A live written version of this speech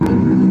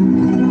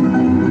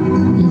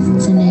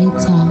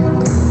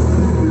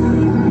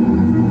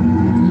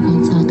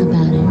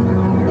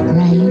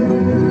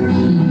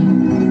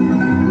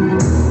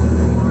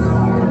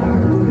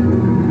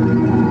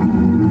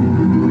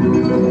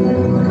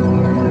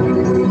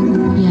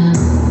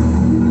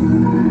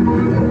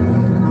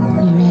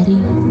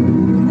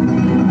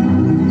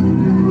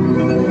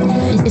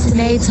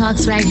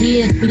Talks right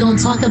here. We gon'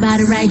 talk about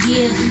it right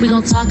here. We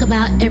gon' talk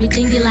about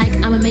everything you like.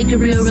 I'ma make it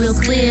real, real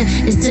clear.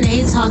 It's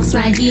Tanae Talks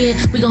right here.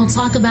 We gon'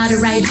 talk about it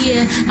right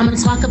here. I'ma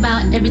talk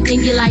about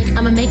everything you like.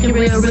 I'ma make it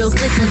real, real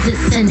clear. Cause it's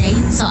Tanae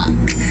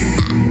Talks.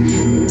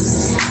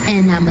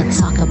 And I'ma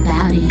talk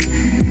about it.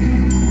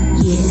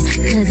 Yeah,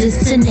 cause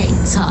it's Tanae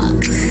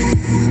Talks.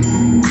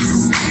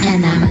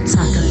 And I'ma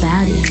talk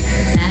about it.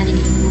 About it.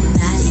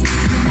 About it.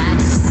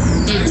 About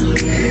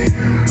it.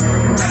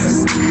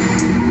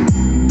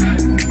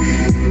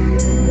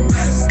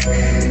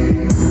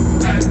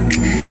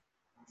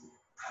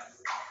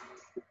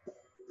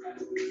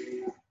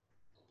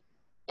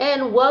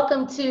 And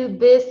welcome to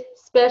this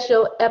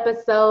special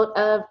episode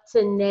of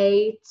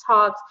Tanae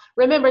Talks.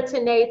 Remember,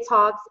 Tanae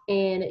Talks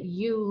and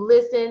you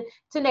listen.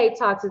 Tanae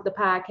Talks is the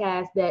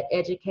podcast that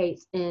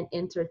educates and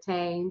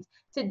entertains.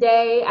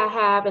 Today, I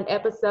have an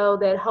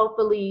episode that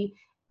hopefully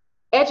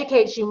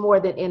educates you more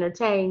than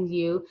entertains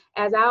you,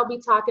 as I'll be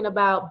talking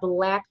about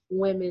Black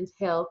women's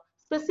health,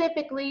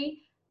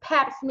 specifically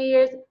pap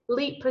smears,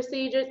 LEEP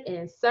procedures,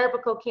 and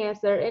cervical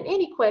cancer, and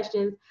any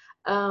questions,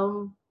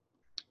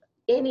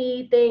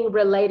 anything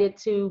related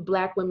to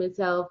Black women's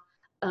health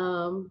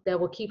that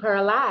will keep her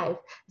alive.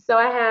 So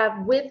I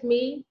have with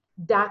me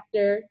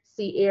Dr.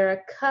 Sierra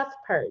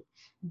Cuthbert.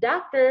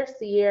 Dr.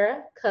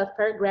 Sierra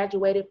Cuthbert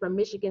graduated from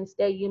Michigan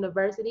State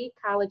University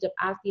College of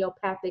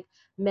Osteopathic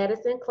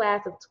Medicine,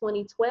 class of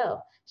 2012.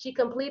 She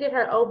completed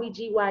her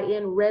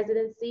OBGYN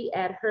residency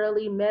at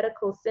Hurley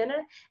Medical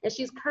Center, and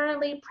she's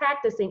currently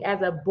practicing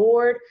as a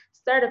board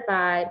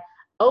certified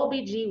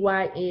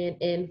OBGYN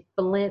in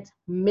Flint,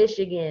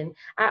 Michigan.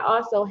 I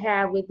also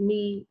have with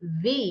me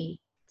the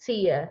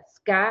Tia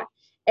Scott,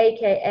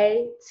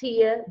 aka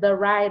Tia the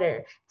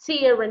Writer.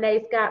 Tia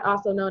Renee Scott,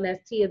 also known as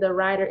Tia the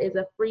Writer, is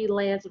a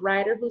freelance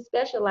writer who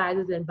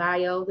specializes in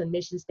bios and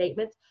mission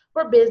statements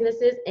for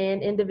businesses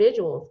and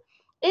individuals.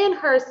 In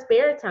her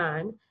spare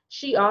time,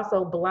 she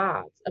also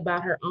blogs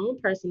about her own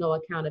personal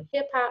account of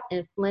hip hop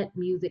and Flint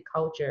music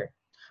culture.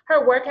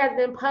 Her work has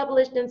been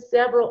published in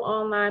several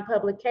online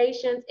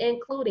publications,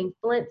 including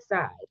Flint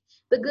Side,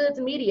 The Goods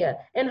Media,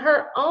 and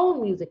her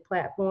own music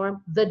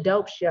platform, The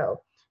Dope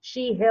Show.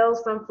 She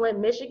hails from Flint,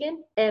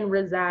 Michigan, and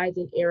resides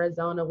in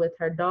Arizona with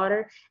her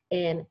daughter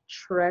and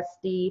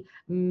trusty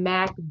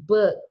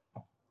MacBook.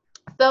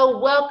 So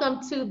welcome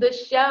to the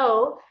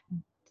show,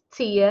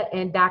 Tia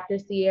and Dr.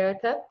 Sierra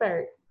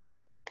Cuthbert.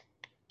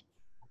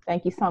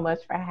 Thank you so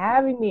much for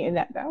having me. And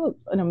that was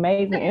an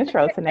amazing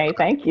intro tonight.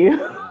 Thank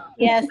you.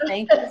 Yes,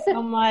 thank you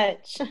so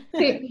much.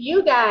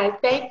 You guys,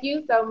 thank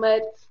you so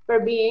much for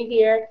being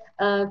here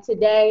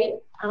today.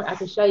 I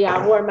can show you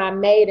I wore my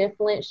Made in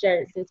Flint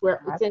shirt since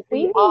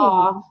we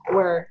all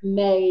were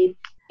made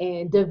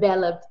and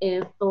developed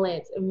in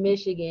Flint,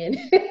 Michigan.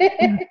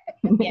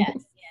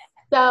 Yes.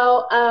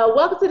 So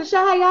welcome to the show.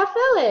 How y'all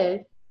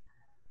feeling?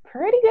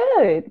 Pretty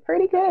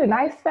good.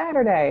 Nice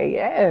Saturday.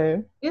 Yeah.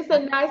 It's a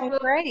nice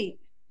look. Great.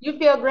 You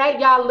feel great.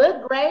 Y'all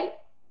look great.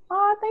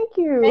 Oh, thank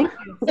you. Thank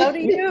you. So do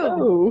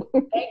you.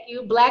 Thank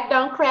you. Black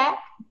don't crack.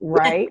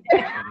 Right.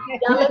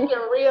 Y'all looking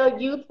real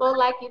youthful,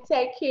 like you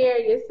take care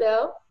of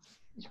yourself.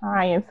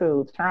 Trying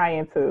to.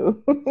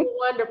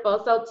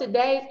 Wonderful. So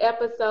today's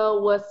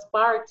episode was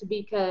sparked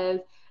because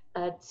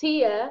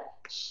Tia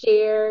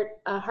shared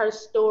her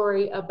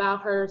story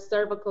about her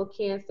cervical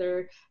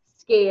cancer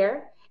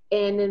scare.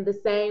 And in the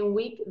same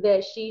week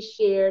that she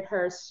shared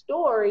her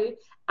story,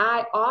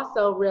 I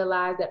also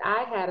realized that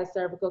I had a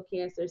cervical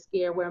cancer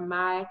scare where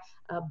my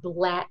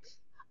Black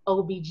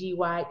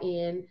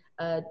OBGYN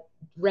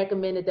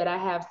recommended that I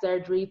have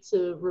surgery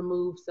to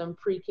remove some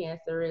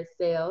precancerous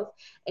cells.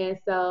 And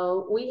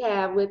so we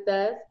have with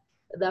us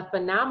the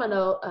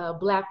phenomenal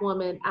Black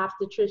woman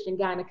obstetrician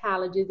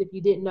gynecologist. If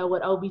you didn't know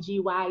what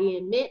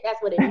OBGYN meant,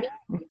 that's what it meant.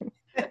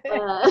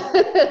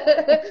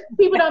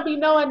 People don't be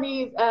knowing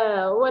these,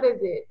 what is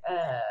it?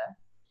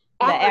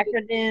 The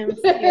acronyms.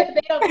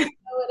 They don't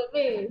know what it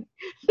means.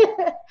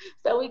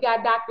 So we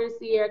got Dr.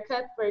 Sierra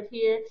Cuthbert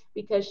here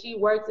because she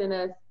works in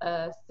a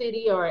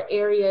city or an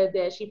area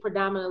that she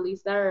predominantly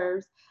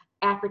serves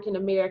African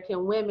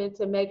American women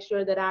to make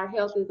sure that our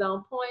health is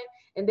on point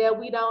and that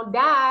we don't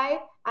die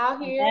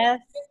out here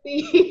with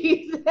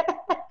these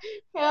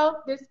health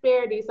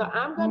disparities. So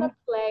I'm going to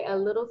play a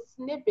little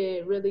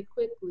snippet really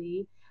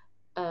quickly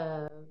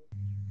of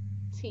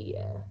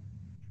Tia.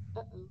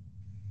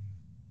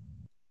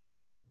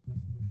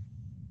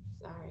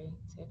 Sorry,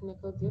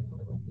 technical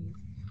difficulties.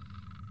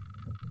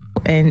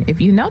 And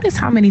if you notice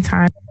how many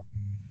times...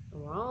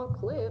 Wrong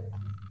clip.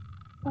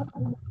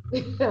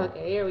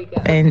 Okay, here we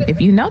go. And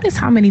if you notice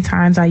how many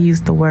times I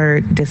use the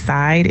word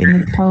decide in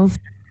this post.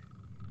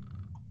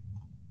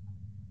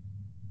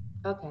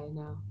 Okay,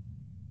 no.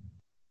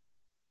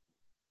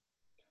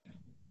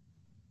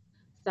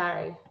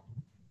 Sorry.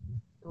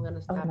 I'm going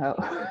to stop. Oh, no.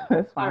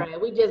 That's fine. All right,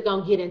 we're just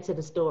going to get into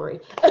the story.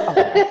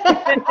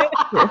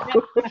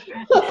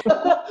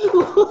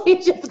 We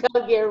just going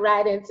to get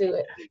right into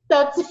it.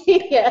 So,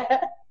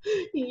 Tia,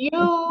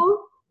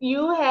 you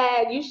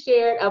you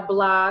shared a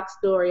blog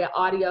story, an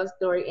audio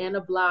story, and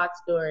a blog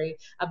story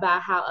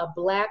about how a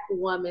Black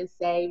woman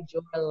saved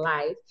your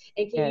life.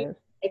 And can you Yes.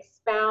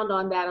 expound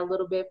on that a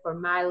little bit for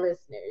my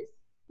listeners?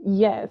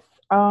 Yes.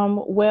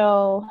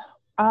 Well,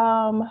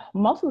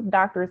 most of the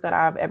doctors that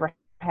I've ever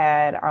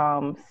had,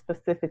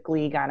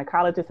 specifically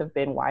gynecologists, have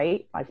been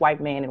white, like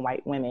white men and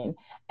white women.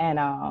 And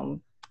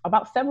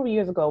about several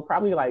years ago,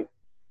 probably like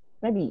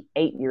maybe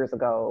 8 years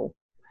ago,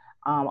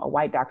 a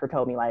white doctor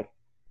told me, like,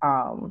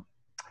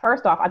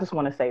 first off, I just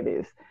want to say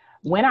this.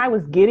 When I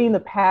was getting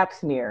the pap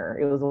smear,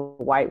 it was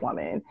a white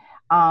woman.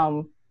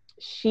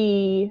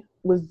 She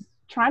was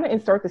trying to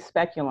insert the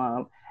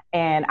speculum,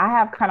 and I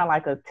have kind of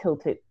like a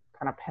tilted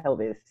kind of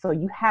pelvis. So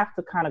you have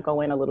to kind of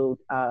go in a little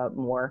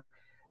more,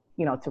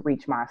 to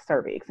reach my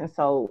cervix. And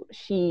so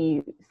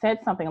she said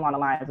something along the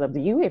lines of, "Do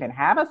you even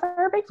have a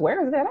cervix?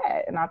 Where is it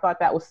at?" And I thought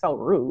that was so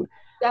rude.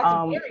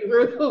 That's very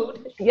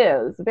rude.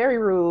 Yes, very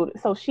rude.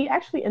 So she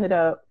actually ended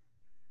up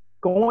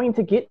going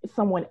to get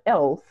someone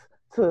else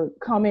to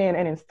come in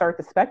and insert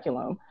the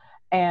speculum.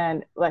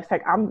 And like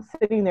I'm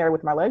sitting there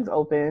with my legs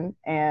open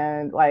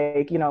and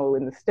like,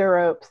 in the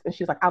stirrups. And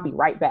she's like, "I'll be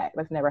right back."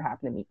 That's never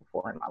happened to me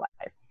before in my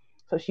life.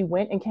 So she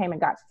went and came and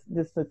got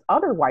this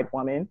other white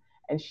woman,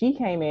 and she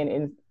came in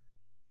and,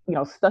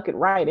 stuck it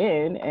right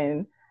in.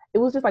 And it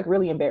was just like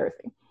really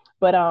embarrassing.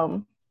 But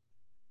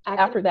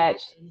after that,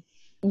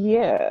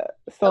 yeah.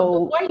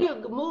 So before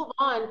you move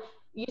on,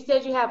 you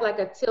said you have like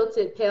a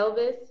tilted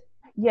pelvis.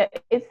 Yeah,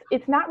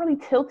 it's not really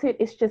tilted.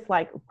 It's just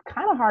like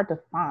kind of hard to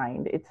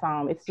find.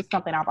 It's just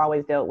something I've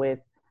always dealt with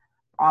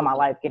all my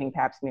life, getting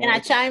pap smears. Can I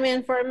chime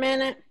in for a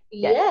minute?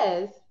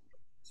 Yes.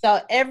 So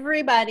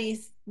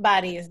everybody's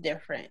body is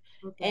different.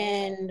 Okay.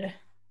 And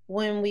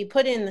when we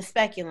put in the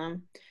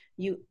speculum,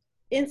 you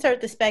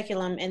insert the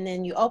speculum and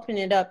then you open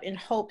it up in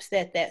hopes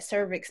that that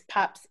cervix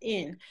pops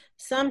in.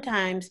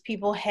 Sometimes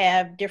people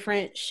have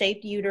different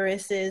shaped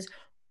uteruses,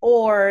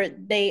 or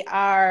they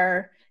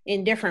are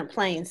in different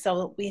planes.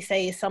 So we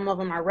say some of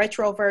them are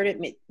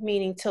retroverted,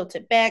 meaning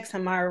tilted back.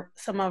 Some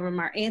of them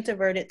are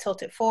anteverted,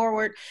 tilted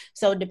forward.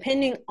 So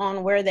depending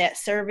on where that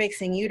cervix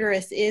and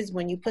uterus is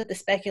when you put the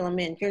speculum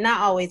in, you're not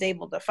always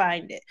able to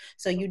find it.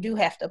 So you do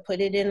have to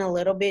put it in a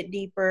little bit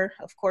deeper,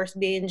 of course,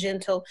 being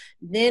gentle,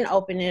 then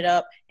open it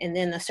up, and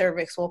then the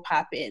cervix will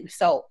pop in.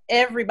 So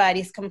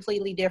everybody's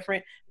completely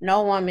different.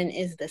 No woman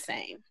is the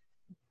same.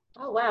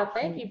 Oh, wow.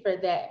 Thank you for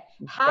that.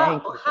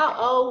 How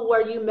old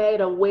were you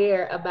made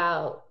aware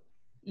about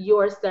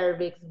your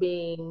cervix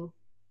being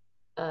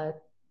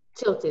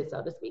tilted,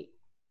 so to speak?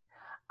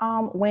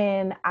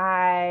 When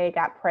I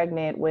got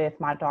pregnant with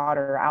my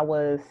daughter, I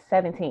was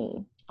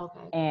 17.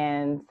 Okay.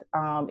 And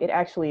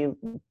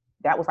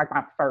that was like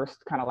my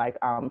first kind of like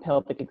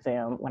pelvic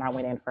exam when I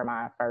went in for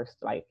my first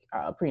like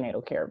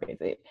prenatal care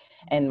visit.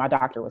 And my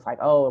doctor was like,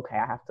 "Oh, okay,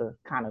 I have to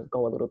kind of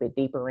go a little bit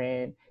deeper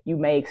in. You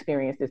may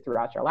experience this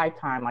throughout your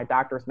lifetime. Like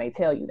doctors may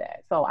tell you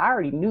that." So I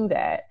already knew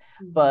that,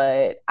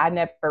 but I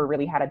never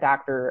really had a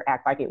doctor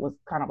act like it was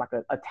kind of like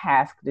a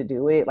task to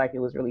do it. Like it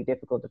was really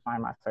difficult to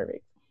find my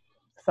cervix.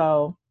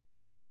 So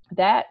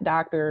that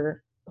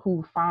doctor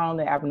who found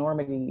the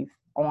abnormalities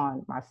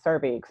on my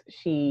cervix,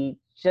 she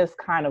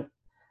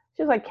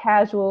was like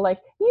casual, like,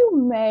 "You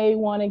may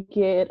want to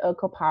get a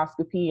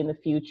colposcopy in the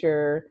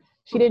future."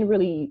 She didn't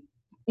really,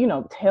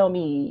 tell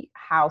me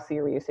how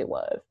serious it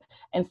was.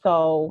 And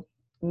so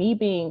me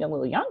being a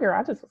little younger,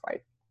 I just was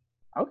like,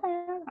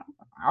 "Okay,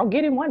 I'll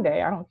get it one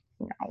day. I don't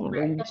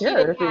really care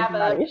if it's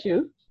not an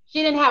issue."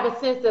 She didn't have a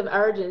sense of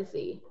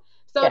urgency.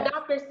 So Yes.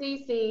 Dr.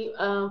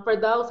 Cece, for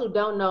those who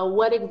don't know,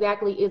 what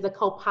exactly is a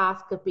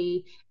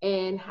colposcopy,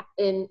 and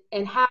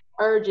how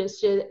urgent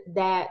should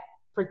that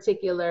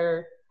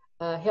particular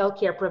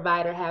healthcare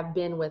provider have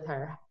been with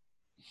her?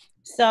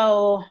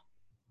 So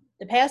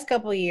the past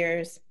couple of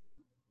years,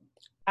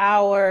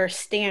 our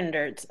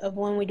standards of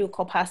when we do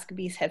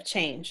colposcopies have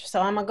changed. So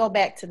I'm going to go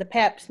back to the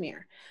pap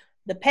smear.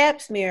 The pap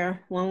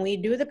smear, when we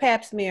do the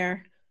pap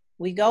smear,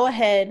 we go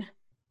ahead,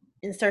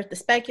 insert the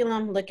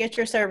speculum, look at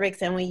your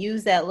cervix, and we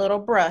use that little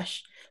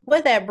brush.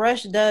 What that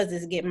brush does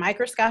is get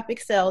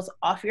microscopic cells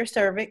off your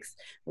cervix.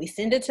 We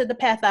send it to the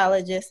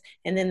pathologist,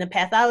 and then the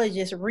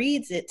pathologist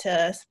reads it to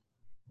us.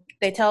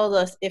 They tell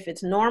us if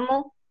it's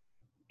normal,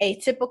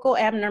 atypical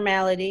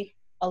abnormality,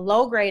 a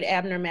low-grade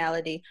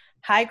abnormality,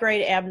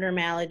 high-grade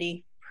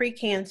abnormality,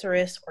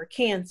 precancerous, or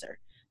cancer.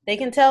 They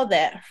can tell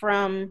that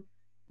from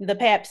the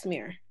pap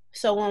smear.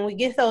 So when we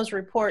get those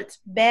reports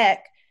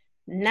back,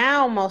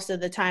 now most of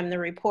the time the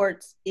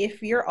reports,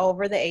 if you're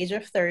over the age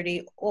of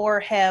 30 or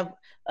have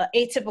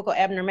atypical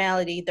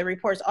abnormality, the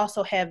reports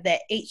also have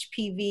that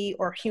HPV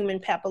or human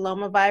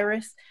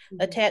papillomavirus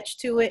attached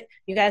to it.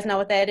 You guys know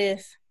what that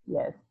is?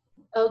 Yes.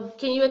 Oh,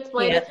 can you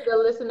explain it to the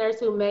listeners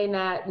who may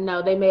not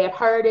know? They may have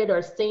heard it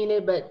or seen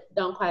it, but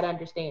don't quite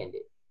understand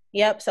it.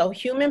 Yep. So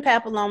human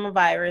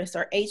papillomavirus,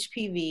 or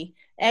HPV,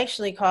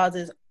 actually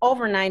causes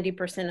over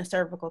 90% of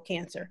cervical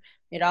cancer.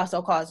 It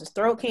also causes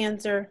throat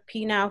cancer,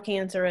 penile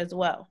cancer as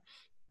well.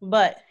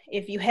 But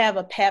if you have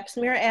a pap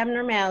smear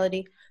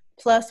abnormality,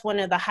 plus one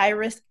of the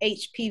high-risk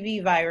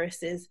HPV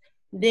viruses,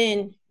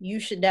 then you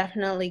should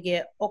definitely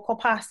get a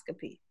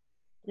colposcopy.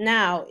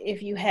 Now,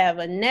 if you have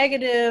a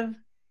negative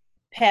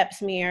pap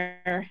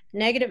smear,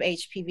 negative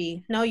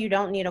HPV, no, you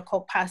don't need a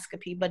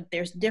colposcopy, but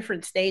there's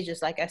different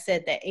stages. Like I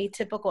said, that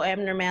atypical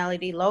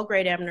abnormality,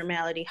 low-grade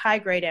abnormality,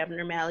 high-grade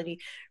abnormality,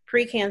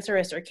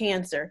 precancerous or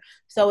cancer.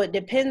 So it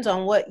depends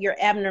on what your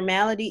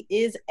abnormality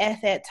is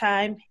at that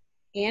time,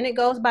 and it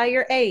goes by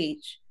your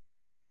age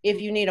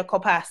if you need a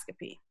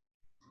colposcopy.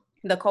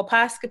 The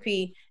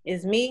colposcopy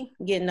is me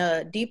getting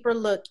a deeper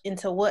look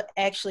into what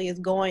actually is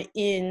going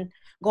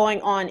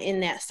on in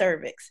that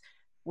cervix.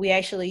 We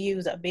actually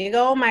use a big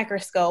old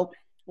microscope.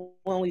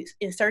 When we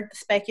insert the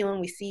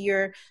speculum, we see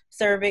your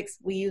cervix.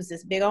 We use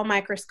this big old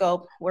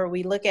microscope where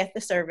we look at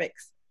the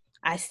cervix.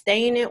 I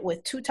stain it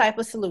with 2 types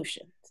of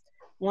solutions.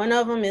 One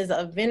of them is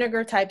a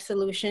vinegar type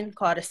solution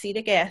called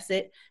acetic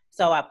acid.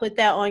 So I put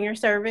that on your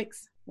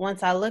cervix.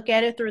 Once I look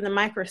at it through the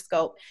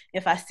microscope,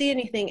 if I see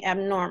anything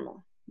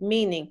abnormal,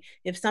 meaning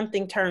if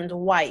something turns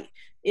white,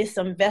 it's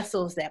some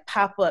vessels that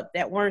pop up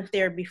that weren't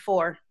there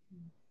before,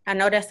 I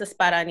know that's the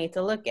spot I need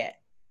to look at.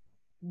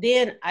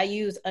 Then I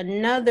use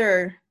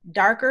another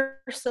darker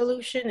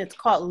solution. It's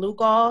called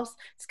Lugol's.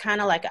 It's kind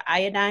of like an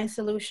iodine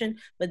solution,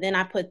 but then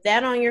I put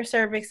that on your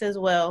cervix as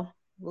well.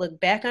 Look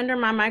back under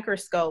my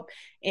microscope,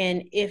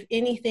 and if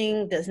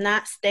anything does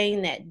not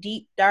stain that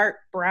deep, dark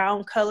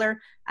brown color,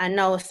 I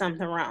know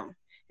something wrong.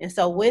 And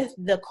so with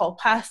the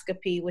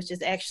colposcopy, which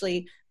is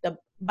actually the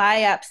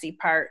biopsy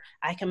part,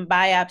 I can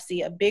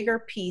biopsy a bigger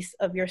piece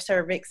of your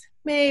cervix,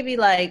 maybe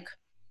like,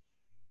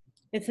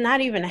 it's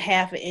not even a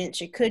half an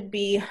inch. It could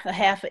be a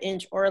half an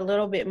inch or a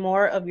little bit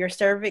more of your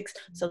cervix.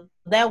 So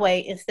that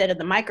way, instead of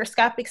the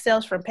microscopic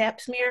cells from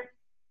pap smear,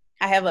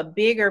 I have a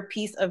bigger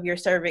piece of your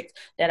cervix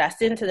that I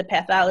send to the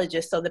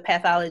pathologist so the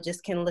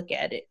pathologist can look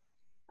at it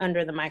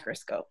under the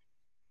microscope.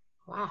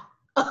 Wow.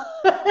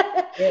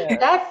 Yeah.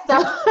 That's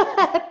so,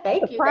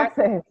 thank you.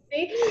 Process.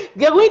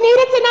 Good. We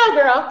needed to know,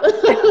 girl.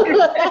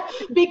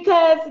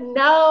 Because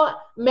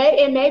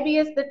maybe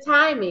it's the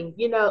timing,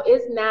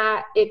 it's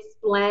not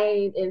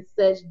explained in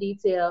such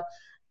detail.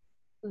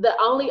 The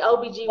only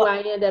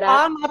OBGYN that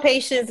all my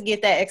patients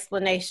get that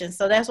explanation.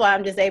 So that's why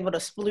I'm just able to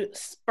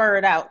spur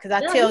it out, because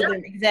I tell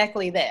them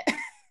exactly that.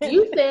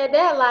 You said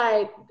that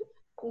like,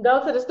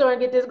 go to the store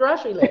and get this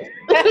grocery list.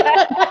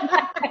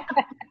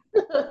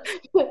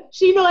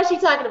 She knows what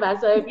she's talking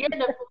about. So if you're in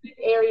the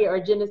area or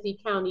Genesee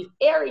County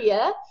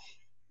area,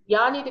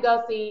 y'all need to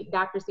go see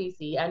Dr.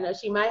 CC. I know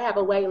she might have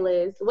a wait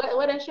list.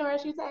 What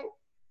insurance you take?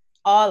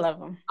 All of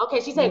them. Okay,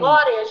 she take all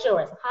the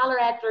insurance. Holler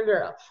at your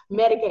girl.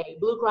 Medicaid,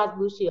 Blue Cross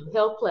Blue Shield,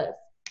 Health Plus,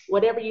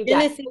 whatever you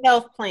got. Genesee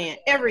Health Plan,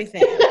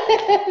 everything.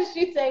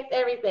 She takes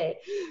everything.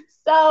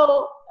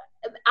 So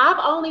I've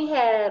only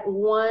had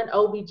one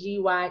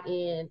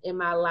OBGYN in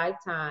my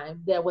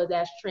lifetime that was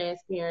as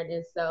transparent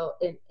and so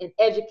and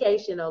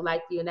educational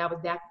like you, and that was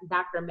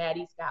Dr.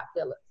 Maddie Scott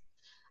Phillips.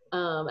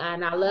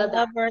 And I love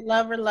her.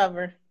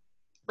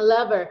 I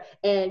love her.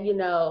 And,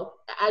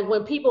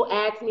 when people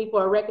ask me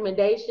for a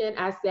recommendation,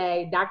 I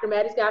say Dr.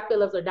 Maddie Scott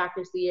Phillips or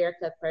Dr. Sierra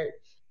Cuthbert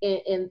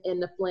in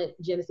the Flint,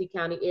 Genesee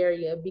County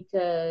area,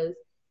 because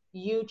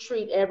you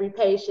treat every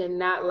patient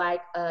not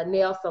like a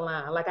nail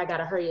salon, like I got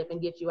to hurry up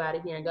and get you out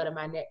of here and go to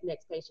my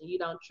next patient. You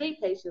don't treat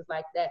patients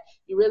like that.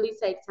 You really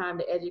take time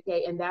to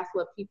educate, and that's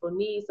what people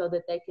need so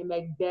that they can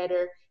make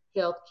better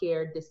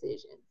healthcare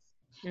decisions.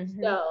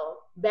 Mm-hmm. So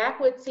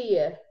back with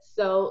Tia.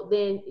 So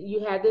then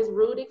you had this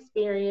rude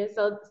experience.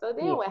 So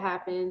then what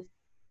happens?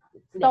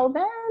 So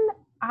then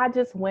I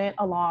just went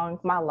along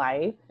my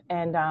life.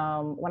 And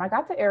when I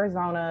got to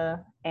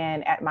Arizona,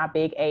 and at my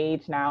big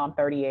age now, I'm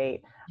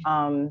 38,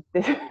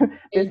 this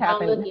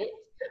happened.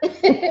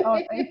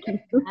 Oh, thank you.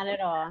 Not at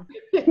all.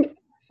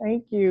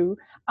 Thank you.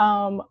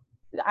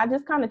 I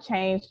just kind of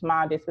changed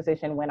my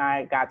disposition when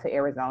I got to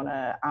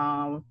Arizona.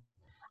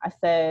 I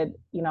said,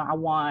 I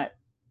want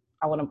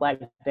a Black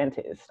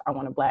dentist. I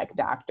want a Black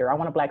doctor. I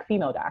want a Black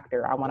female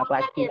doctor. I want a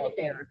Black female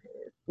therapist.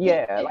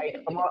 Yeah, like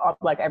I'm all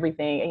Black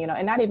everything,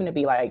 and not even to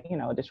be like,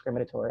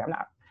 discriminatory. I'm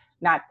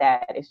not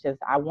that. It's just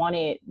I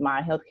wanted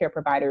my healthcare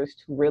providers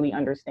to really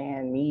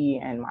understand me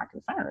and my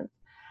concerns.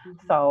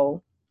 Mm-hmm.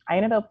 So I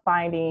ended up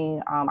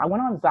finding. I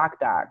went on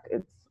ZocDoc.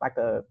 It's like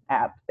a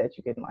app that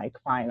you can like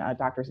find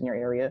doctors in your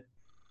area,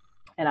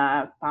 and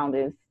I found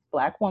this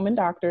Black woman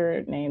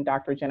doctor named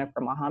Dr. Jennifer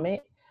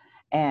Muhammad.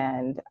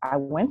 And I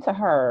went to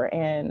her,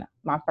 and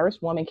my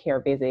first woman care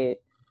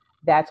visit,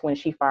 that's when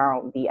she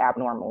found the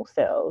abnormal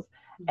cells.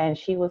 And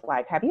she was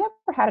like, have you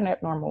ever had an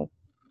abnormal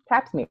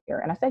pap smear?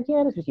 And I said,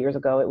 yeah, this was years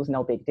ago. It was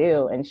no big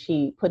deal. And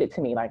she put it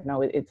to me like,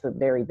 no, it's a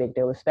very big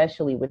deal,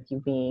 especially with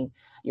you being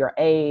your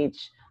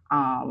age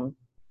and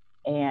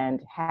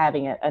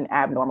having an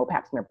abnormal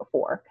pap smear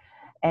before.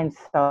 And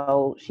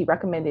so she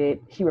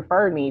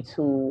referred me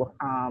to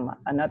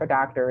another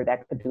doctor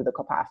that could do the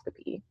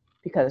colposcopy,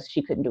 because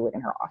she couldn't do it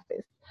in her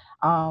office.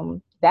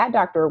 That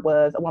doctor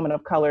was a woman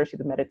of color. She's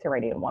a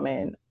Mediterranean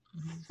woman,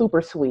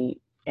 super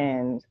sweet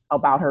and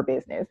about her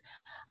business.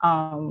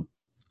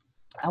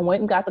 I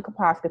went and got the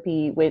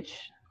colposcopy, which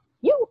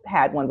you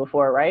had one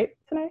before, right,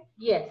 Tanae?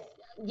 Yes.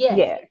 Yes.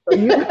 Yeah. So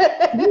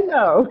you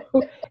know,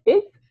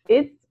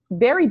 it's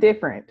very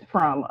different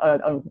from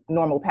a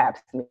normal pap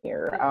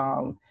smear.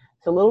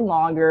 It's a little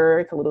longer,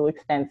 it's a little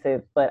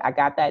expensive, but I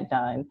got that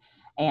done.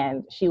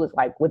 And she was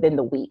like, within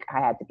the week, I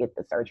had to get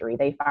the surgery.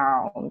 They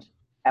found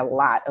a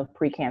lot of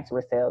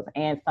precancerous cells,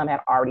 and some had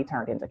already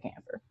turned into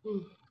cancer.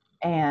 Mm.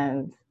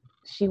 And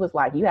she was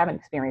like, you haven't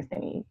experienced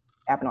any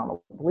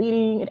abnormal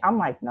bleeding? And I'm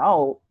like,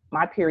 no,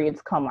 my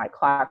periods come like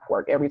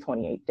clockwork every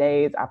 28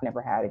 days. I've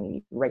never had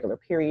any regular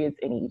periods,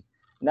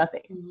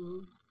 nothing. Mm-hmm.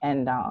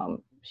 And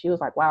she was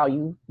like, wow,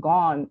 you've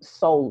gone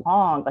so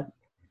long. Like,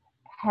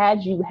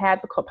 had you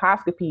had the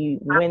colposcopy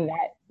when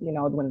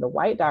the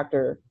white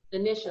doctor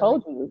initially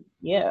told you,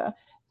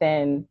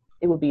 then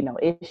it would be no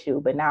issue.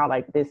 But now,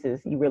 like,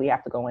 you really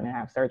have to go in and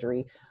have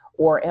surgery,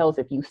 or else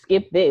if you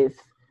skip this,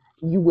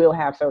 you will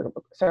have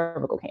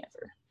cervical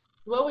cancer.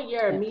 What were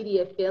your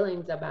immediate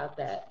feelings about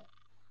that?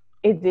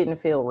 It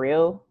didn't feel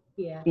real.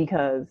 Yeah.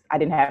 Because I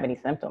didn't have any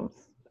symptoms.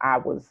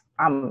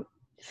 I'm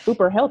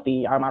super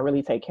healthy. I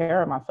really take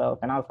care of myself.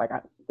 And I was like,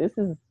 this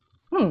is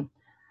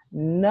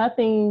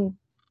nothing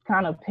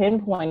kind of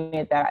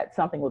pinpointed that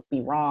something would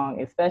be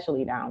wrong,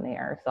 especially down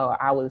there. So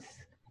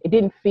it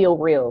didn't feel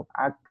real.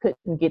 I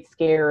couldn't get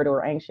scared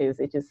or anxious.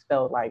 It just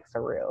felt like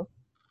surreal.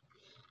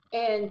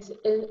 And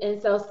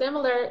so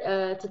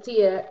similar to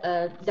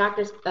Tia,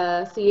 Dr.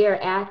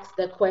 Sierra asked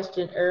the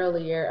question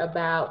earlier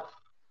about,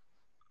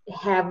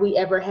 have we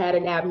ever had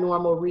an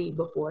abnormal read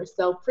before?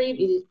 So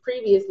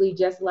previously,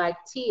 just like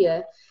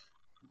Tia,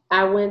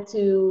 I went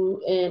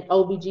to an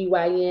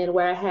OBGYN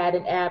where I had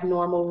an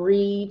abnormal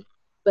read,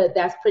 but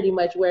that's pretty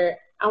much where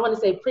I want to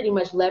say pretty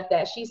much left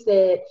that. She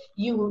said,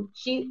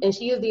 she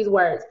used these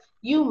words,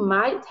 you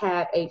might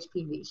have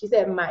HPV. She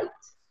said might.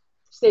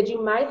 She said,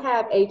 you might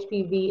have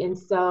HPV. And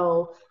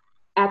so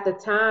at the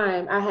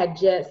time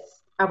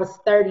I was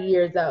 30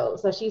 years old.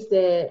 So she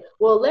said,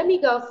 well, let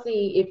me go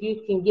see if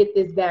you can get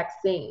this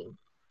vaccine.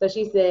 So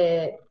she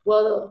said,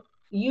 well,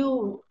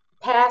 you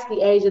past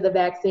the age of the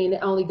vaccine,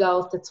 it only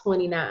goes to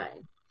 29.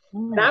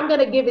 But I'm going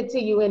to give it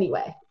to you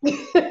anyway.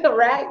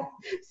 Right?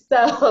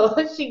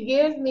 So she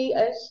gives me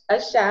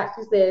a shot.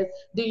 She says,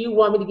 do you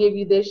want me to give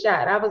you this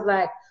shot? I was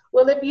like,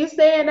 well, if you're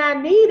saying I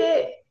need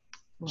it,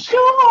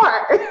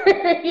 sure.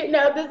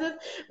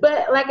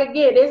 But like,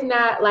 again, it's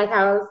not like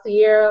how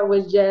Sierra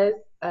was just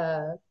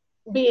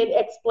being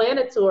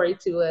explanatory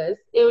to us.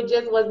 It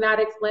just was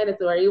not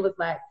explanatory. It was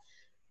like,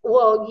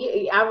 well,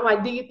 yeah. I'm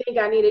like, do you think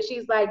I need it?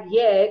 She's like,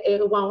 yeah,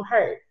 it won't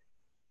hurt.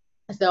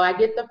 So I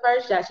get the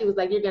first shot. She was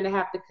like, you're going to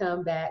have to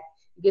come back,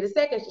 get a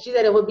second. She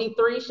said it would be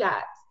 3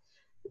 shots.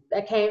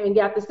 I came and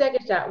got the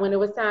second shot. When it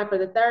was time for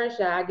the third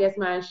shot, I guess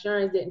my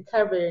insurance didn't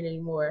cover it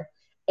anymore.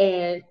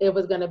 And it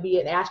was going to be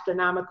an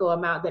astronomical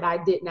amount that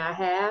I did not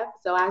have.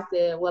 So I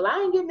said, well, I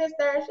ain't getting this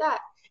third shot.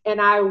 And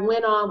I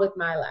went on with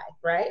my life,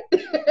 right?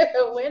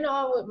 Went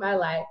on with my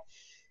life.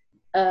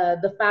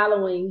 The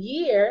following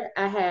year,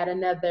 I had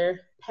another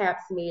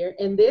pap smear.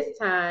 And this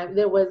time,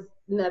 there was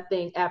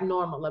nothing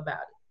abnormal about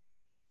it.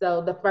 So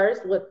the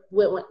first,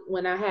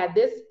 when I had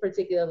this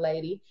particular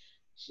lady,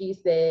 she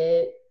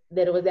said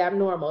that it was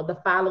abnormal. The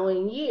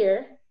following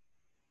year,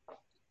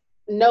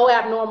 no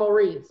abnormal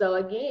read. So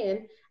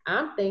again,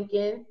 I'm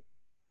thinking,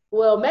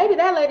 well, maybe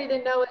that lady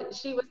didn't know what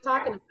she was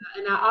talking about.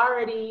 And I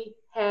already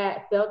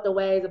had felt the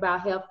ways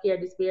about healthcare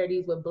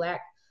disparities with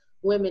Black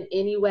women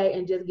anyway,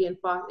 and just getting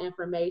false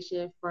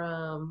information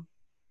from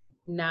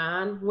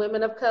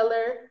non-women of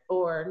color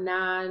or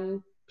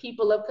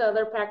non-people of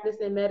color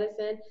practicing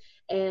medicine.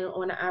 And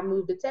when I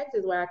moved to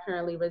Texas, where I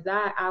currently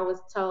reside, I was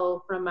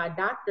told from my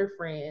doctor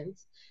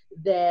friends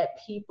that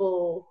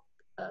people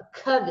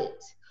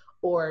covet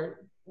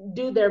or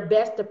do their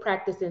best to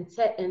practice in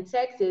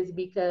Texas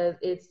because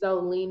it's so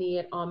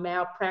lenient on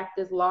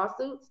malpractice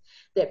lawsuits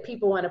that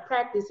people want to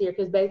practice here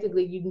because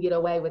basically you can get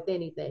away with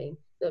anything.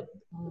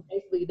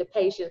 Basically the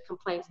patient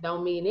complaints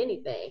don't mean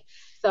anything.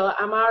 So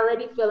I'm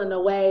already feeling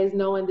the ways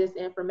knowing this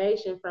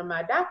information from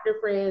my doctor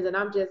friends, and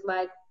I'm just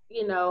like,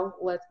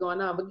 what's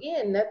going on? But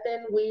again,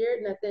 nothing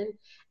weird, nothing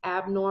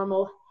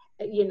abnormal,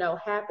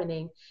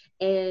 happening.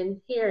 And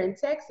here in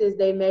Texas,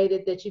 they made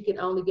it that you can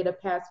only get a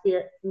pap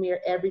smear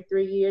every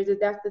 3 years. Is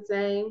that the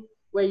same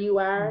where you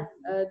are,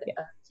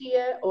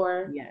 Tia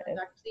or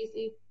Dr.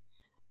 Cece?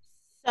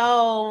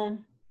 So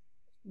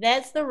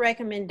that's the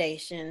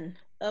recommendation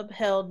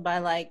upheld by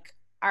like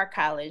our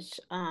college,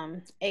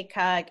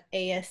 ACOG,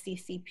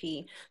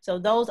 ASCCP. So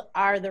those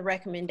are the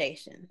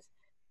recommendations.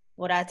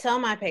 What I tell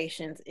my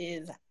patients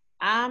is,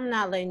 I'm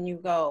not letting you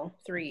go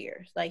 3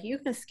 years. Like, you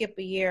can skip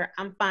a year,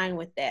 I'm fine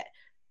with that.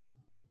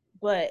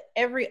 But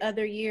every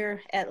other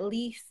year, at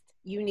least,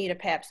 you need a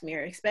pap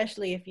smear,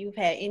 especially if you've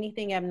had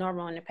anything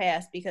abnormal in the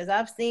past, because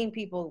I've seen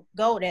people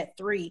go that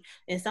 3,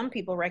 and some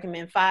people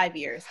recommend 5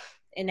 years,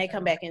 and they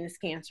come back and it's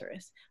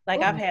cancerous.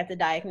 Like, I've had to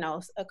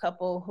diagnose a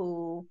couple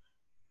who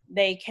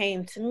they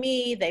came to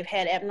me, they've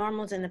had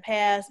abnormals in the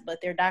past, but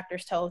their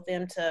doctors told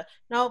them to,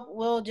 nope,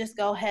 we'll just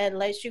go ahead and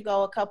let you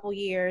go a couple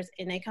years.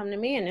 And they come to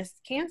me and it's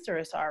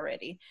cancerous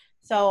already.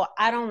 So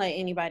I don't let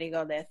anybody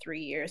go that 3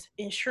 years.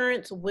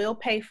 Insurance will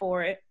pay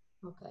for it.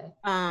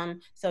 Okay.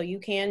 So you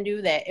can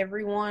do that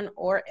every 1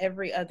 or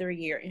every other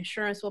year.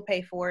 Insurance will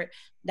pay for it.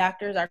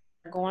 Doctors are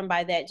going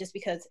by that just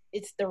because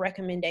it's the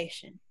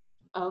recommendation.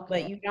 Okay.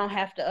 But you don't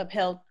have to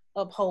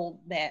uphold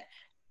that.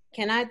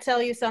 Can I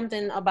tell you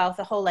something about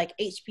the whole like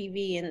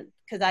HPV? And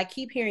because I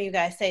keep hearing you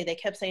guys say, they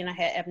kept saying I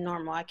had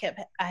abnormal. I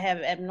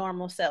have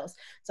abnormal cells.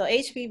 So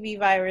HPV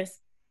virus,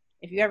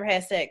 if you ever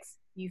had sex,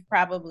 you've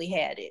probably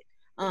had it.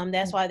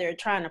 That's why they're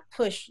trying to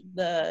push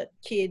the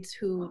kids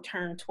who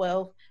turn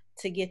 12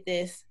 to get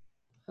this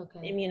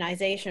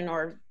immunization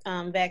or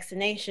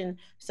vaccination,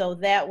 so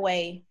that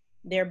way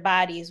their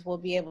bodies will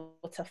be able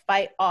to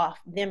fight off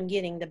them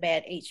getting the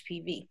bad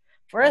HPV.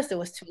 For us, it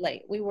was too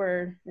late. We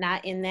were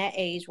not in that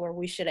age where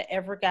we should have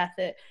ever got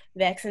the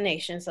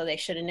vaccination, so they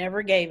should have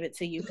never gave it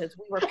to you because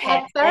we were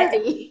past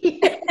 30.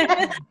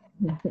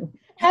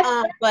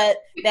 But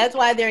that's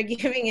why they're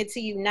giving it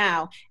to you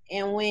now.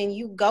 And when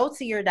you go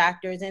to your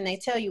doctors and they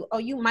tell you, oh,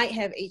 you might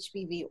have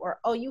HPV, or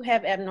oh, you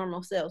have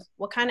abnormal cells.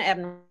 What kind of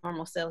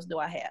abnormal cells do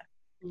I have?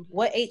 Mm-hmm.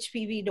 What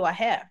HPV do I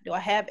have? Do I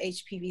have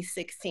HPV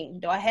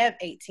 16? Do I have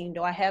 18?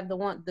 Do I have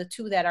the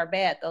 2 that are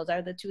bad? Those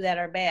are the 2 that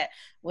are bad.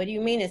 What do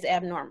you mean it's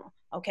abnormal?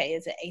 Okay,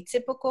 is it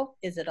atypical?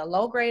 Is it a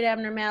low-grade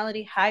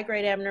abnormality,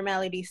 high-grade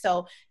abnormality?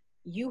 So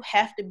you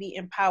have to be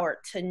empowered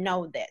to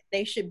know that.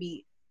 They should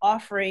be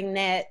offering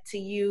that to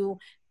you,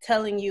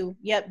 telling you,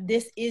 yep,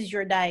 this is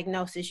your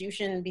diagnosis. You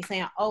shouldn't be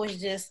saying, oh, it's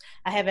just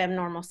I have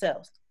abnormal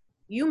cells.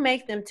 You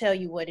make them tell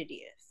you what it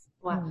is.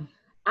 Wow.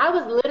 I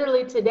was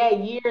literally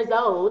today years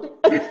old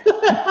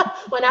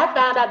when I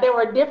found out there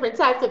were different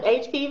types of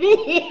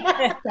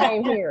HPV.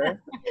 Same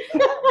here.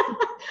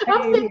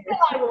 I'm sitting there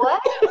like,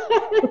 what?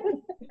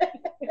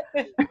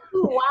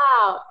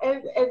 Wow.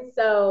 And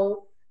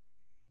so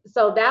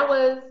that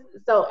was,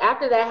 so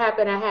after that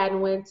happened, I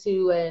hadn't went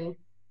to an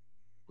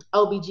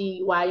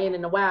OBGYN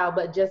in a while,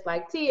 but just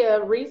like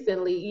Tia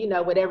recently, you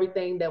know, with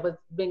everything that was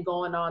been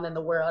going on in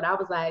the world, I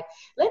was like,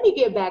 let me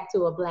get back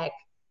to a Black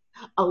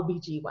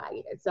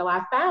OBGYN. So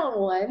I found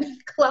one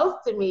close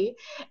to me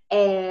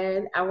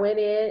and I went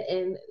in,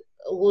 and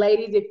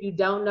ladies, if you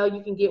don't know,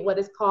 you can get what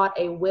is called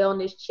a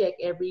wellness check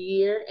every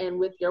year. And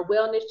with your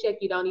wellness check,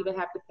 you don't even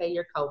have to pay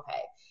your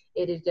copay.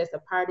 It is just a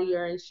part of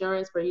your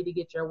insurance for you to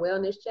get your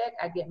wellness check.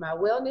 I get my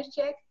wellness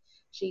check.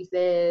 She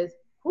says,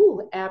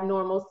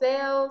 abnormal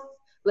cells.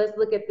 Let's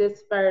look at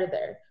this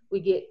further. We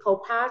get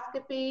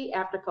colposcopy.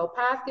 After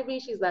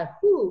colposcopy, she's like,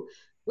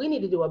 we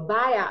need to do a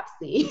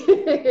biopsy.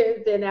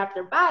 Then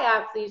after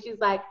biopsy, she's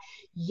like,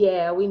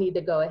 yeah, we need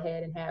to go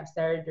ahead and have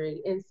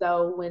surgery. And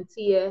so when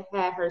Tia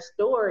had her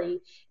story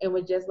and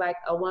was just like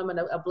a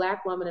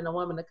Black woman and a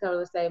woman of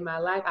color saved my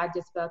life, I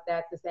just felt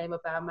that the same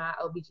about my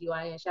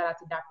OBGYN. Shout out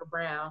to Dr.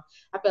 Brown.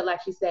 I felt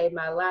like she saved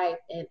my life.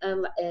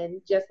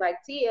 And just like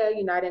Tia,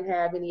 you know, I didn't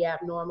have any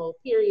abnormal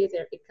periods.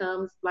 It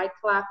comes like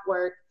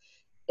clockwork.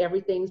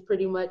 Everything's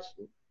pretty much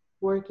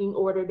working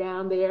order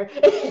down there.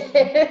 So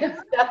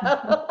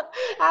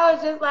I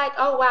was just like,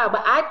 oh wow.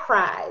 But I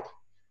cried.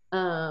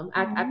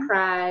 I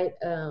cried.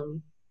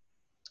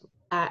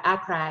 I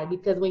cried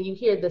because when you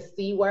hear the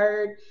C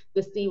word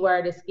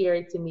is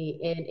scary to me.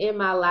 And in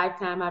my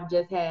lifetime, I've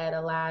just had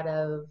a lot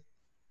of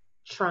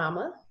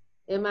trauma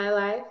in my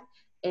life.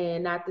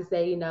 And not to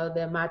say, you know,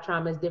 that my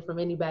trauma is different from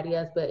anybody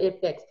else, but it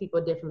affects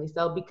people differently.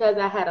 So because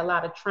I had a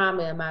lot of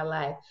trauma in my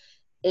life,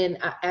 and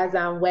as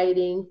I'm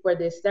waiting for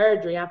this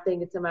surgery, I'm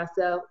thinking to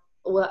myself,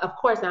 well, of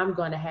course I'm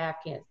going to have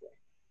cancer.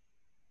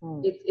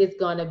 It's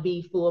going to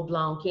be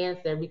full-blown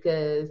cancer,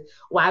 because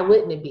why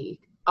wouldn't it be?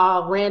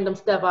 All random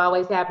stuff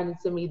always happening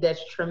to me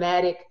that's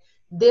traumatic.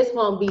 This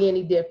won't be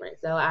any different.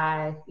 So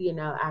I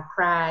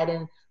cried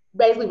and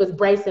basically was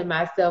bracing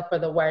myself for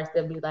the worst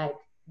and be like,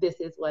 this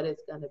is what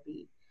it's going to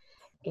be.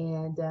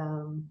 And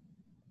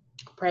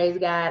praise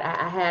God,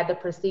 I had the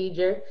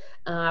procedure.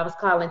 I was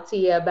calling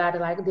Tia about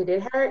it, like, did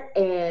it hurt?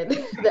 And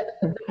the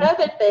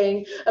other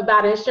thing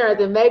about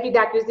insurance, and maybe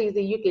Dr.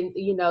 Cece, you can,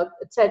 you know,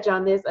 touch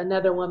on this.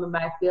 Another woman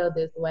might feel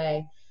this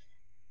way.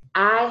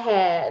 I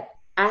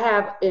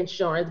have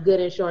insurance, good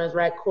insurance,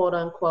 right, quote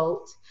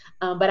unquote,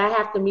 but I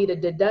have to meet a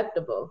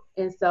deductible.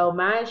 And so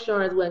my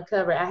insurance wouldn't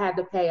cover it. I had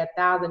to pay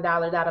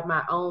 $1,000 out of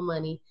my own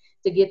money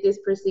to get this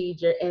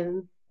procedure.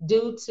 And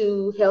due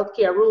to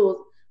healthcare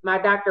rules, my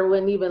doctor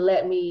wouldn't even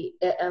let me,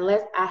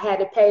 unless I had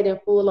to pay it in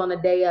full on the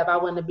day of, I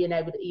wouldn't have been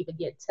able to even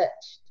get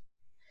touched.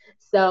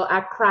 So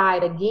I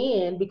cried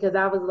again, because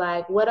I was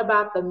like, what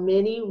about the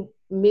many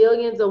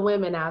millions of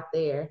women out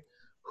there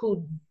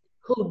who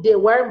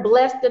weren't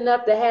blessed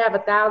enough to have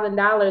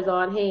 $1,000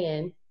 on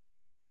hand,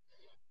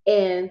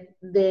 and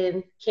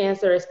then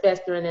cancer is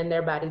festering in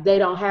their body. They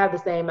don't have the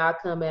same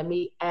outcome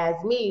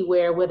as me,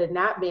 where it would have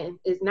not been,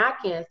 it's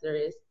not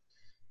cancerous,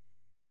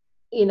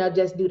 you know,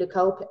 just due to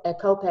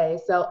copay.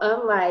 So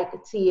unlike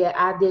Tia,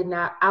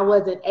 I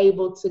wasn't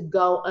able to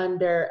go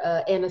under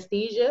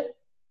anesthesia.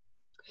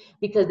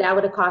 because that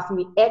would have cost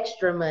me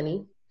extra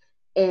money.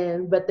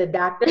 But the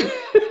doctor,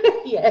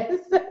 yes,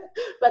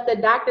 but the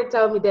doctor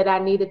told me that I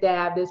needed to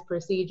have this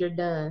procedure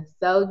done.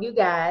 So you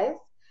guys,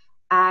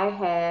 I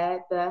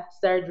had the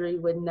surgery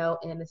with no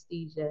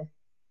anesthesia,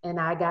 and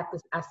I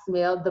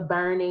smelled the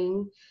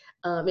burning.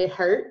 It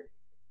hurt.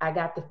 I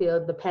got to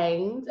feel the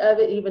pains of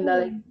it, even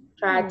though they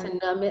tried to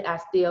numb it. I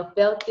still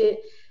felt it,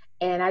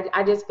 and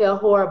I just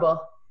felt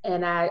horrible.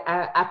 And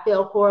I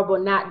felt horrible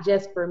not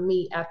just for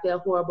me. I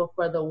felt horrible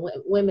for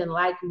the women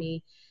like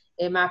me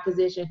in my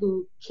position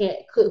who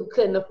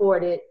couldn't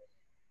afford it,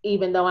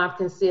 even though I'm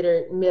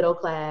considered middle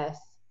class,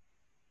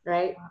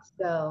 right?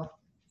 So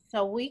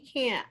we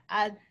can't.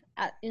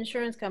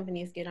 Insurance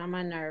companies get on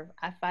my nerve.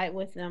 I fight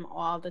with them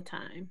all the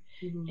time.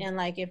 And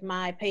like if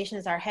my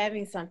patients are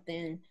having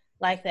something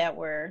like that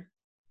where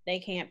they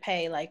can't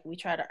pay, like we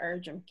try to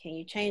urge them, can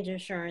you change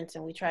insurance?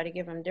 And we try to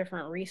give them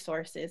different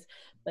resources,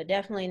 but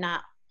definitely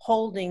not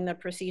holding the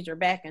procedure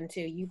back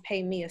until you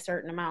pay me a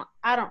certain amount.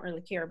 I don't really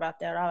care about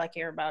that. All I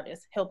care about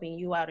is helping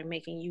you out and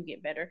making you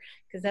get better,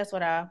 because that's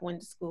what I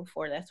went to school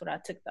for. That's what I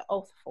took the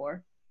oath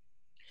for.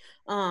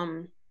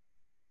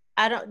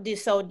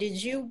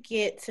 Did you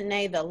get,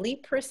 Tanae, the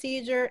LEAP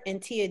procedure? And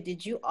Tia,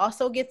 did you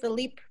also get the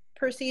LEAP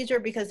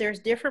procedure? Because there's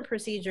different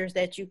procedures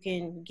that you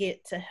can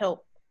get to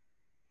help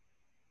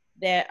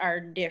that are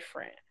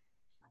different.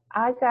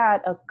 I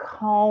got a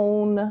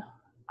cone.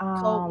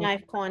 Cold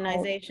knife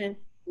conization?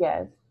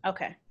 Yes.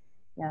 Okay.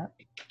 Yeah.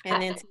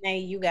 And then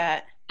Tanae, you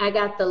got? I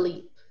got the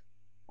LEAP.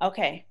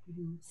 Okay.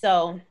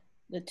 So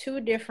the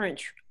two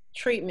different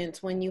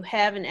treatments when you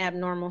have an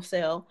abnormal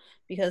cell,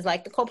 because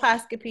like the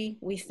colposcopy,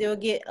 we still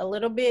get a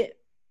little bit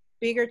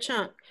bigger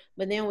chunk,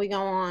 but then we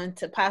go on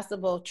to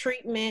possible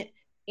treatment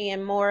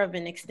and more of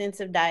an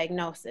extensive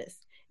diagnosis.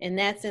 And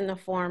that's in the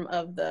form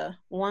of the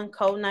one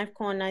cold knife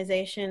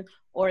conization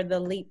or the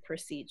LEAP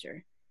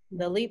procedure.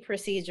 The LEAP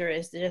procedure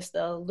is just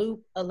a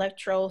loop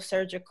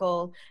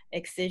electrosurgical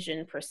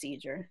excision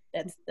procedure.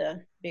 That's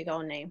the big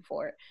old name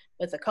for it.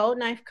 But the cold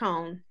knife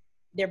cone,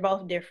 they're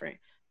both different.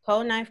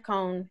 Cold knife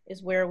cone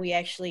is where we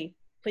actually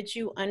put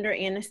you under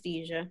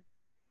anesthesia.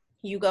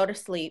 You go to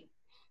sleep.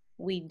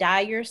 We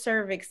dye your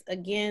cervix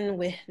again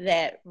with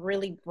that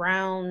really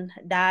brown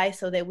dye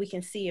so that we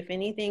can see if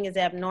anything is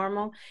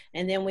abnormal.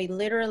 And then we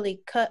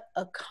literally cut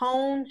a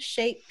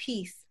cone-shaped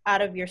piece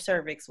out of your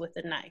cervix with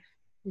a knife.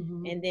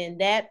 And then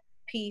that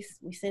piece,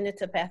 we send it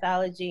to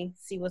pathology,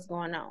 see what's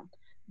going on.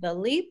 The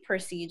LEAP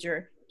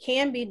procedure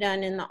can be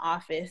done in the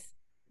office.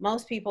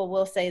 Most people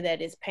will say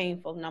that it's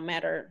painful no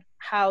matter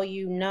how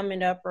you numb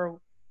it up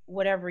or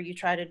whatever you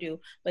try to do,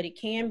 but it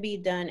can be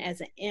done as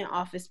an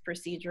in-office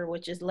procedure,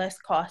 which is less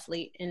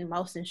costly, and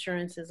most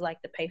insurances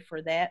like to pay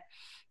for that.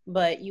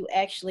 But you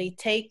actually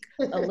take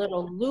a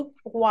little loop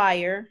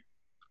wire.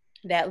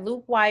 That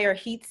loop wire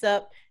heats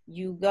up.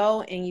 You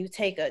go and you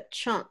take a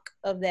chunk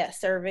of that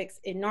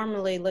cervix. It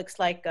normally looks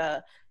like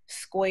a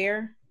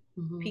square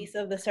piece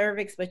of the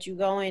cervix, but you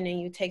go in and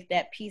you take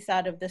that piece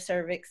out of the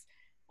cervix.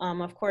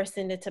 Of course,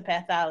 send it to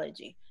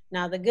pathology.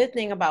 Now, the good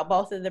thing about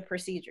both of the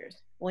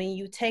procedures, when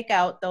you take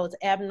out those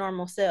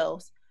abnormal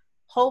cells,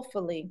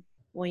 hopefully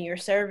when your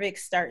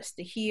cervix starts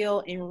to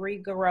heal and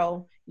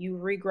regrow, you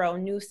regrow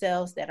new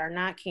cells that are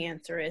not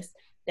cancerous,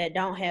 that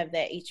don't have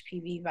that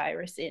HPV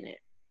virus in it.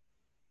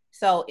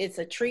 So it's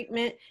a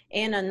treatment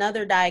and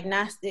another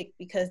diagnostic,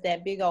 because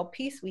that big old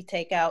piece we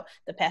take out,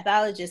 the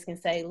pathologist can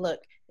say, look,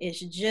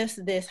 it's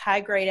just this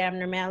high-grade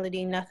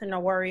abnormality, nothing to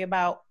worry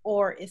about,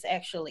 or it's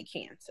actually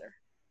cancer.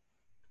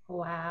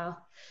 Wow.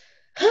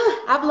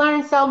 I've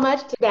learned so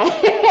much today.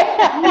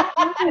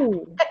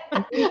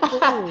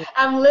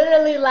 I'm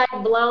literally like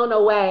blown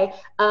away.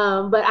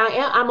 But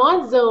I'm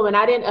on Zoom and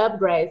I didn't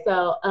upgrade.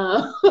 So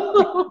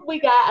we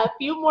got a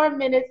few more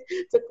minutes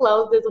to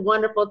close this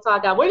wonderful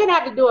talk out. We're gonna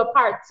have to do a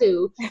part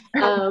 2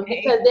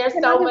 because there's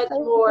so much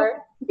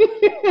more.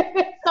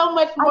 So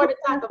much more to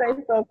talk about.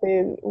 Say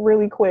something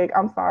really quick.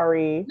 I'm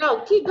sorry.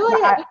 No, go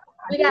ahead.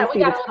 We got a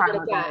little bit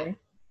of time.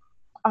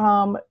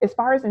 As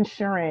far as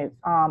insurance,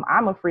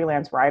 I'm a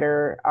freelance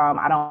writer.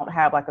 I don't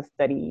have like a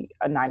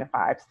 9 to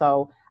 5.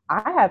 So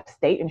I have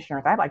state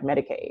insurance. I have like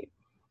Medicaid.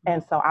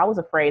 And so I was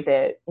afraid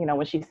that,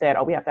 when she said,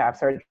 oh, we have to have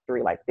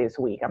surgery like this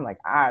week, I'm like,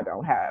 I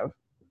don't have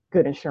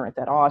good insurance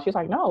at all. She's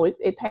like, no,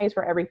 it pays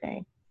for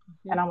everything.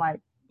 And I'm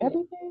like,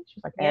 everything?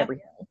 She's like,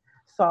 everything.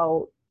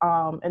 So,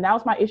 and that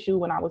was my issue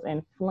when I was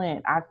in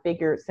Flint. I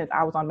figured since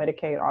I was on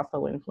Medicaid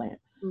also in Flint,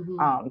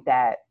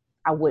 that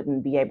I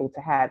wouldn't be able to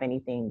have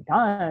anything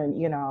done,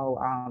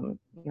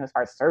 as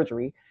far as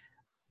surgery.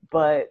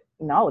 But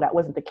no, that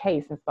wasn't the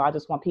case. And so I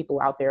just want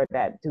people out there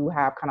that do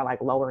have kind of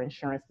like lower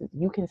insurance,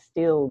 you can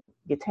still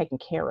get taken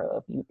care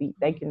of.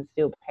 They can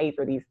still pay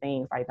for these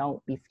things. Like,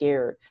 don't be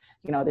scared.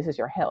 This is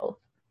your health.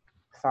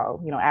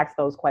 So, ask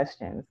those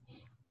questions.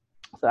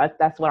 So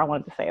that's what I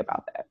wanted to say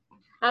about that.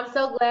 I'm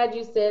so glad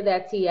you said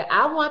that, Tia.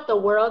 I want the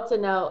world to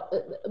know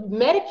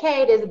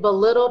Medicaid is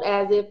belittled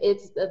as if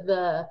it's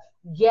the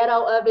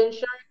ghetto of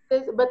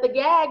insurances, but the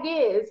gag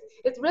is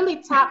it's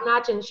really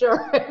top-notch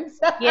insurance.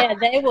 Yeah,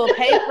 they will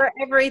pay for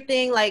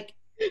everything. Like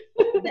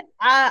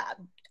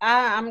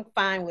I'm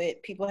fine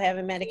with people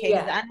having Medicaid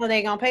because I know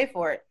they're gonna pay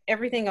for it.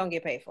 Everything gonna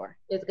get paid for.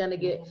 It's gonna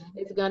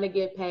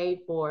get paid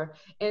for.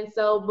 And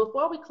so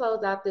before we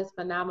close out this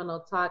phenomenal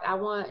talk, I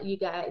want you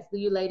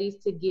ladies,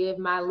 to give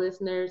my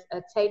listeners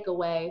a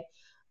takeaway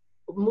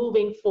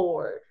moving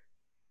forward,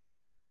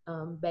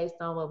 based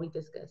on what we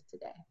discussed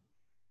today.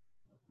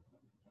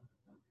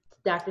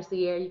 Dr.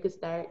 Sierra, you can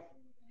start.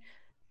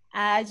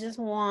 I just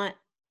want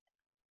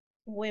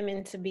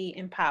women to be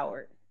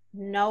empowered.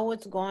 Know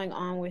what's going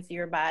on with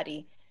your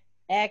body.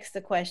 Ask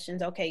the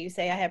questions. Okay, you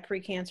say I have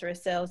precancerous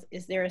cells.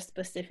 Is there a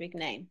specific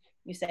name?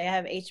 You say I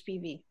have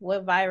HPV.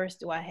 What virus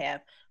do I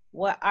have?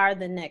 What are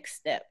the next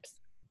steps?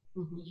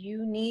 Mm-hmm.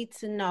 You need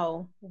to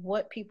know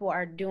what people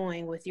are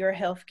doing with your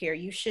health care.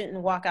 You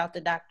shouldn't walk out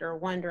the doctor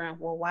wondering,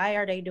 well, why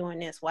are they doing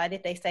this? Why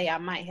did they say I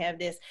might have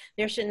this?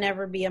 There should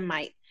never be a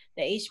might.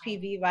 The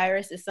HPV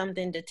virus is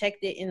something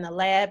detected in the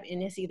lab,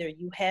 and it's either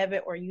you have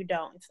it or you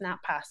don't. It's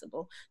not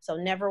possible. So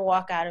never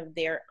walk out of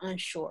there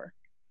unsure.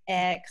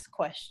 Ask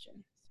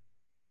questions.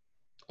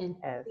 And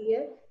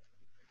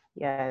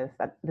yes,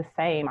 the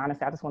same.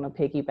 Honestly, I just want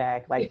to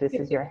piggyback. Like, this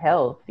is your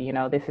health.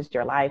 This is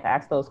your life.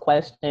 Ask those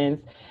questions.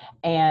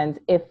 And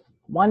if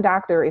one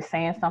doctor is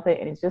saying something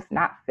and it's just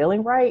not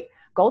feeling right,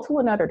 go to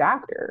another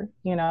doctor.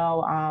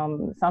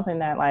 Something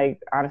that, like,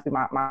 honestly,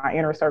 my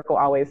inner circle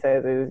always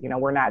says is,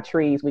 we're not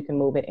trees. We can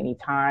move at any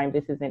time.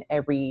 This is in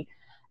every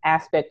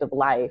aspect of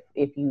life.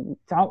 If you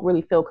don't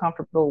really feel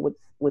comfortable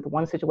with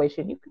one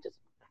situation, you can just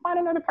find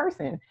another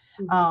person.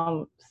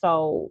 Mm-hmm.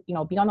 So,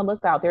 be on the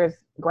lookout. There's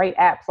great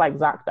apps like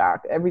ZocDoc.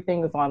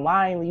 Everything is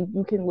online.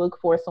 You can look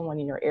for someone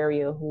in your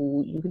area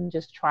who you can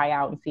just try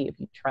out and see if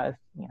you trust.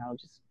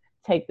 Just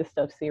take this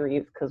stuff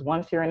serious, because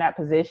once you're in that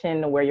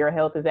position where your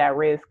health is at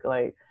risk,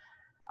 like,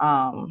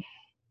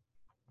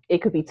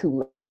 it could be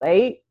too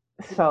late.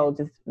 So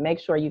just make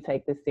sure you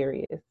take this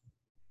serious.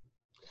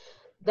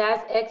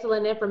 That's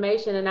excellent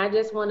information. And I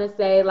just want to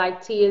say,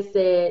 like Tia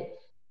said,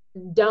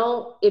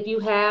 if you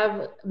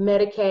have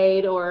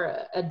Medicaid or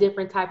a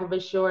different type of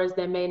insurance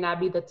that may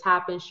not be the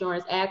top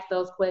insurance, ask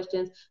those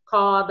questions,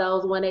 call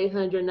those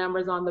 1-800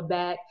 numbers on the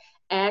back,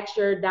 ask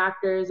your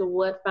doctors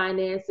what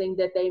financing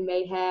that they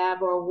may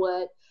have, or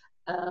what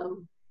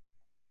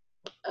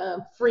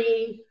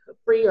free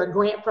or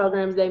grant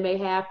programs they may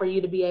have for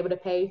you to be able to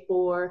pay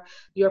for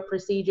your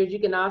procedures. You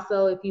can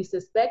also, if you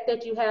suspect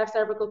that you have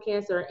cervical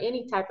cancer or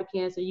any type of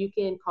cancer, you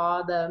can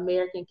call the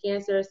American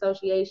Cancer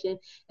Association,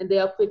 and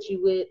they'll put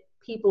you with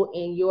people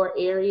in your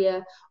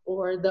area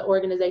or the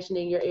organization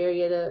in your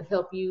area to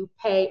help you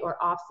pay or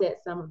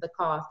offset some of the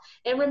costs.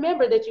 And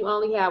remember that you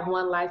only have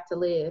one life to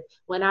live.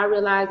 When I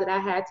realized that I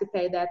had to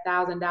pay that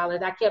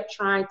 $1,000, I kept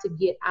trying to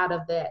get out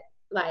of that.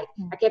 Like,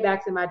 I kept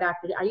asking my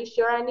doctor, are you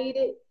sure I need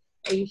it?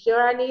 Are you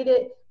sure I need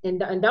it? And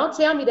don't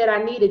tell me that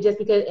I need it just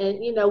because, and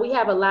we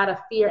have a lot of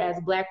fear as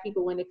Black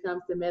people when it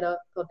comes to medical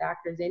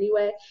doctors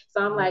anyway. So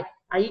I'm like,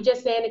 are you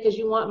just saying it because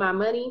you want my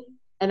money?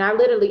 And I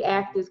literally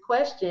asked this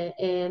question,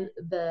 and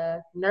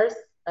the nurse,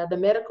 the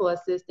medical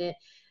assistant,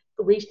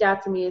 reached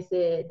out to me and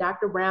said,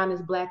 Dr. Brown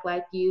is Black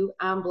like you.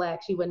 I'm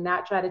Black. She would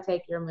not try to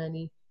take your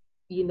money.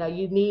 You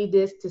need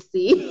this to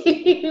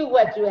see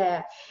what you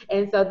have.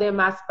 And so then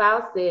my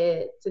spouse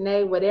said,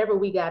 Tanae, whatever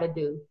we got to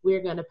do, we're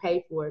going to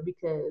pay for it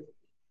because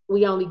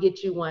we only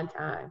get you one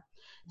time.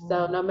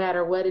 So no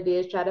matter what it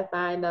is, try to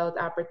find those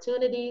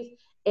opportunities.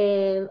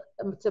 And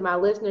to my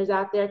listeners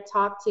out there,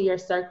 talk to your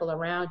circle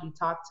around you,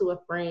 talk to a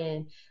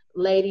friend.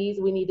 Ladies,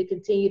 we need to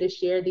continue to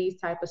share these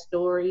type of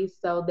stories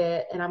so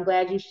that, and I'm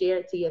glad you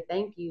shared, Tia,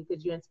 thank you,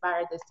 because you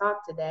inspired this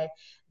talk today,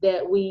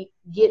 that we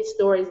get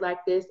stories like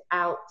this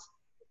out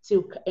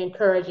to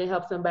encourage and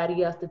help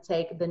somebody else to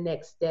take the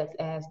next steps,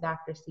 as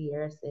Dr.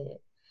 Sierra said.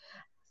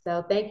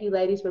 So thank you,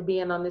 ladies, for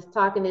being on this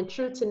talk. And in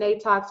true Tanae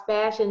Talks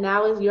fashion,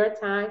 now is your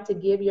time to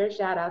give your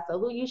shout out. So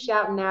who you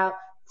shouting out,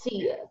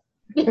 Tia?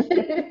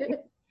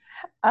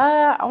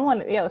 I want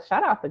to,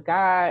 shout out to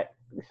God.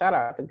 Shout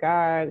out to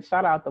God.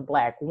 Shout out to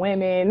Black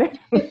women.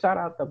 Shout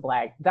out to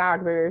Black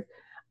doctors.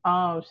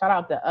 Shout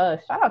out to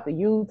us. Shout out to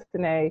you,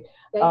 Tanae,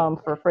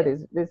 for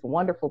this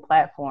wonderful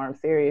platform.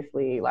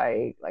 Seriously,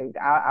 like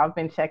I've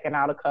been checking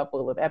out a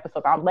couple of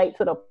episodes. I'm late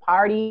to the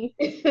party,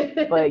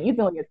 but you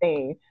doing your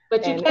thing.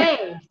 But you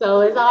came,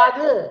 so it's all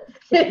good.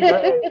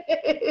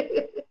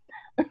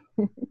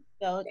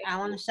 So I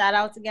want to shout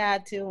out to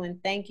God too,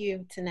 and thank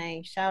you,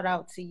 Tanae. Shout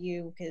out to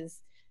you because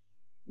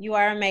you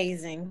are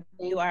amazing.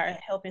 You are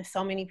helping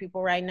so many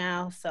people right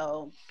now.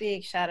 So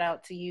big shout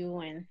out to you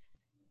and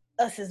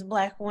us as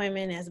Black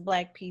women, as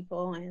Black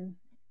people, and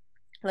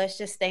let's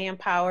just stay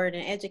empowered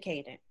and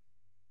educated.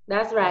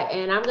 That's right.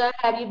 And I'm going to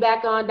have you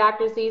back on,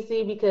 Dr.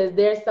 CC, because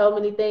there's so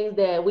many things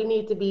that we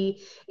need to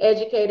be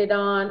educated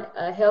on.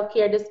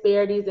 Healthcare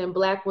disparities in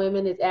Black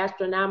women is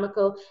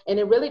astronomical. And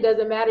it really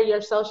doesn't matter your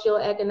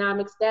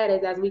socioeconomic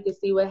status, as we can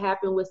see what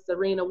happened with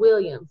Serena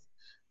Williams.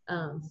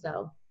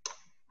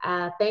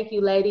 Thank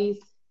you, ladies.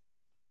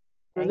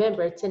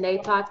 Remember,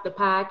 Tanae Talks, the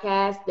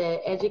podcast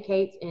that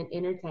educates and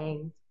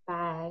entertains.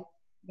 Bye.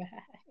 Bye.